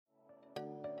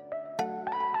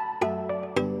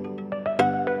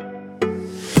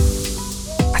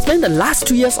spent the last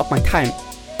 2 years of my time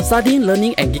studying,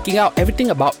 learning and geeking out everything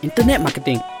about internet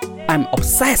marketing. I'm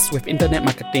obsessed with internet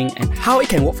marketing and how it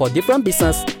can work for different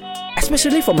business,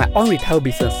 especially for my own retail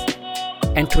business.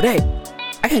 And today,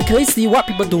 I can clearly see what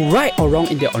people do right or wrong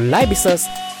in their online business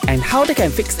and how they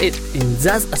can fix it in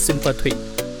just a simple tweak.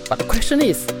 But the question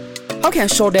is, how can I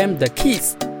show them the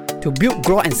keys to build,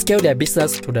 grow and scale their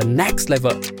business to the next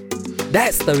level?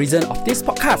 That's the reason of this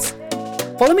podcast.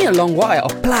 Follow me along while I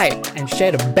apply and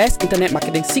share the best internet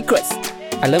marketing secrets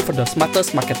I learned from the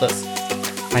smartest marketers.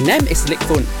 My name is Lik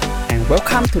Fun and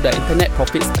welcome to the Internet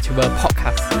Profits Achiever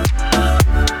podcast.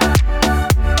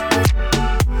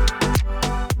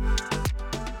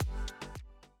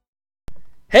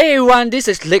 Hey everyone, this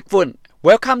is Lik Fun.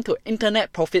 Welcome to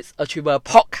Internet Profits Achiever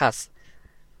podcast.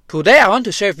 Today I want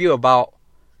to share with you about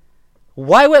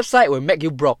why website will make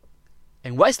you broke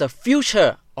and what is the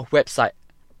future of website.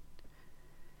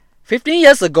 15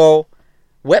 years ago,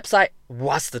 website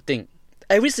was the thing.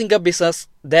 Every single business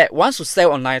that wants to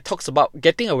sell online talks about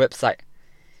getting a website.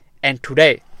 And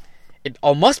today, it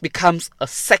almost becomes a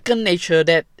second nature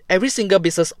that every single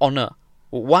business owner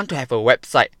would want to have a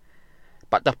website.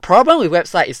 But the problem with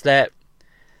website is that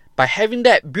by having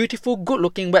that beautiful,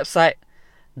 good-looking website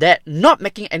that not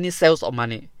making any sales or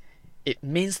money, it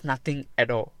means nothing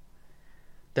at all.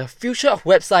 The future of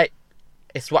website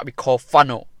is what we call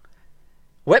funnel.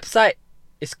 Website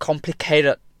is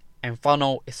complicated and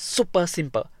funnel is super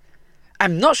simple.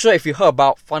 I'm not sure if you heard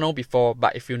about funnel before,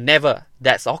 but if you never,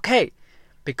 that's okay.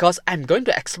 Because I'm going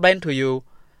to explain to you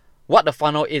what the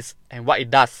funnel is and what it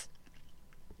does.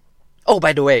 Oh,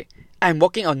 by the way, I'm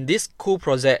working on this cool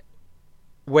project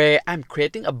where I'm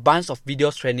creating a bunch of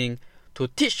videos training to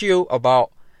teach you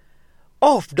about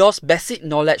all of those basic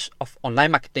knowledge of online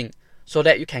marketing so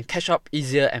that you can catch up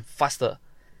easier and faster.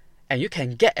 And you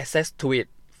can get access to it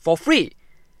for free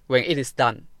when it is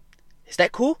done. Is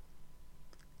that cool?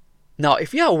 Now,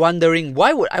 if you are wondering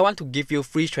why would I want to give you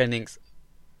free trainings,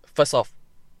 first off,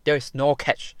 there is no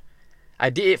catch. I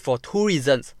did it for two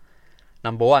reasons.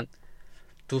 Number one,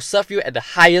 to serve you at the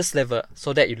highest level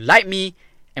so that you like me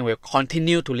and will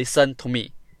continue to listen to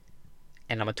me.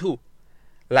 And number two,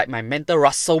 like my mentor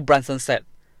Russell Brunson said,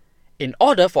 in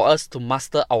order for us to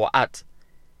master our art,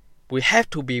 we have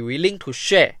to be willing to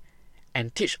share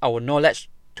and teach our knowledge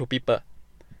to people.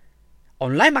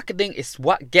 Online marketing is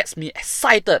what gets me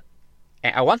excited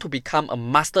and I want to become a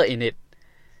master in it.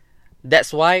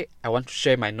 That's why I want to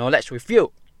share my knowledge with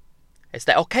you. Is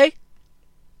that okay?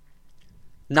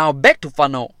 Now back to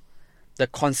funnel. The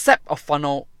concept of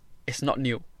funnel is not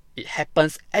new. It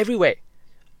happens everywhere.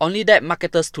 Only that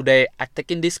marketers today are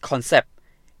taking this concept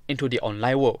into the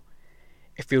online world.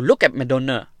 If you look at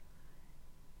McDonald's,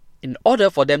 in order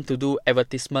for them to do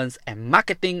advertisements and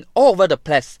marketing all over the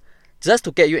place just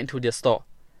to get you into their store,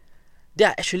 they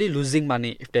are actually losing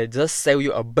money if they just sell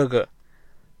you a burger.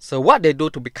 So what they do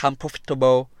to become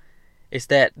profitable is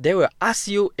that they will ask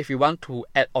you if you want to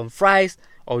add on fries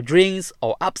or drinks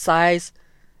or upsize.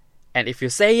 And if you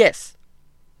say yes,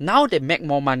 now they make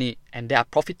more money and they are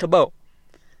profitable.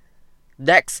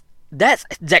 That's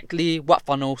exactly what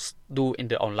funnels do in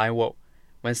the online world.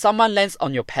 When someone lands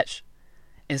on your page,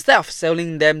 instead of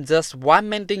selling them just one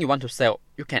main thing you want to sell,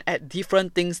 you can add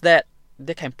different things that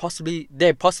they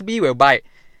possibly will buy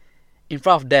in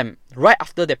front of them right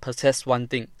after they purchase one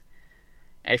thing.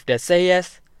 And if they say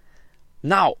yes,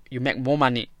 now you make more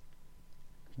money.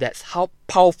 That's how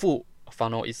powerful a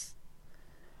funnel is.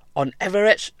 On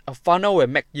average, a funnel will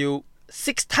make you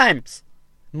 6 times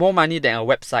more money than a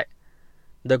website.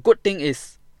 The good thing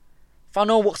is,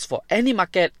 funnel works for any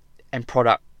market and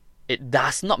product. It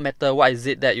does not matter what is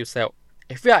it that you sell.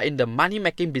 If you are in the money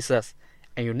making business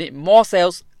and you need more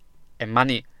sales and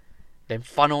money, then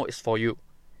funnel is for you.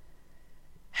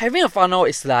 Having a funnel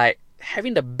is like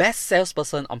having the best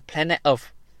salesperson on planet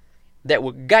Earth that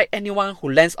will guide anyone who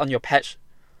lands on your page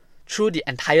through the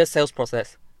entire sales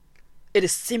process. It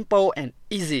is simple and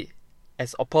easy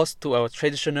as opposed to a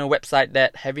traditional website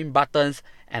that having buttons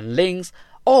and links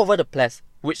all over the place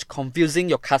which confusing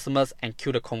your customers and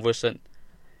kill the conversion.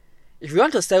 If you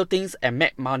want to sell things and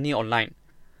make money online,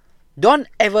 don't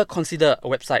ever consider a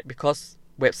website because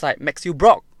website makes you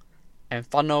broke and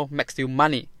funnel makes you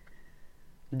money.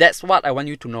 That's what I want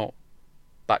you to know.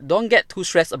 But don't get too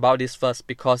stressed about this first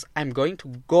because I'm going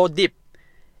to go deep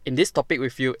in this topic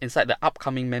with you inside the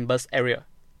upcoming members area.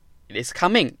 It is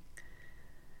coming.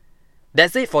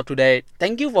 That's it for today.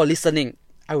 Thank you for listening.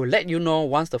 I will let you know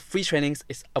once the free trainings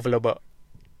is available.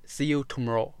 See you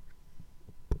tomorrow.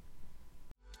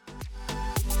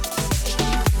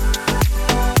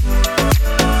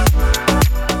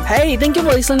 Hey, thank you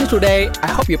for listening today.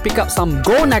 I hope you pick up some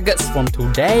gold nuggets from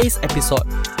today's episode.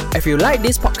 If you like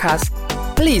this podcast,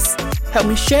 please help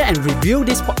me share and review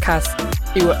this podcast.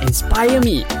 It will inspire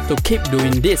me to keep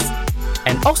doing this.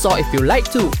 And also, if you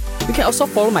like to, you can also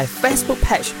follow my Facebook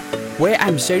page where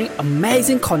I'm sharing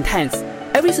amazing contents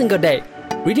every single day,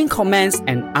 reading comments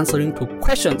and answering to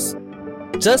questions.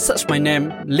 Just search my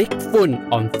name, Lik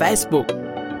Fun, on Facebook.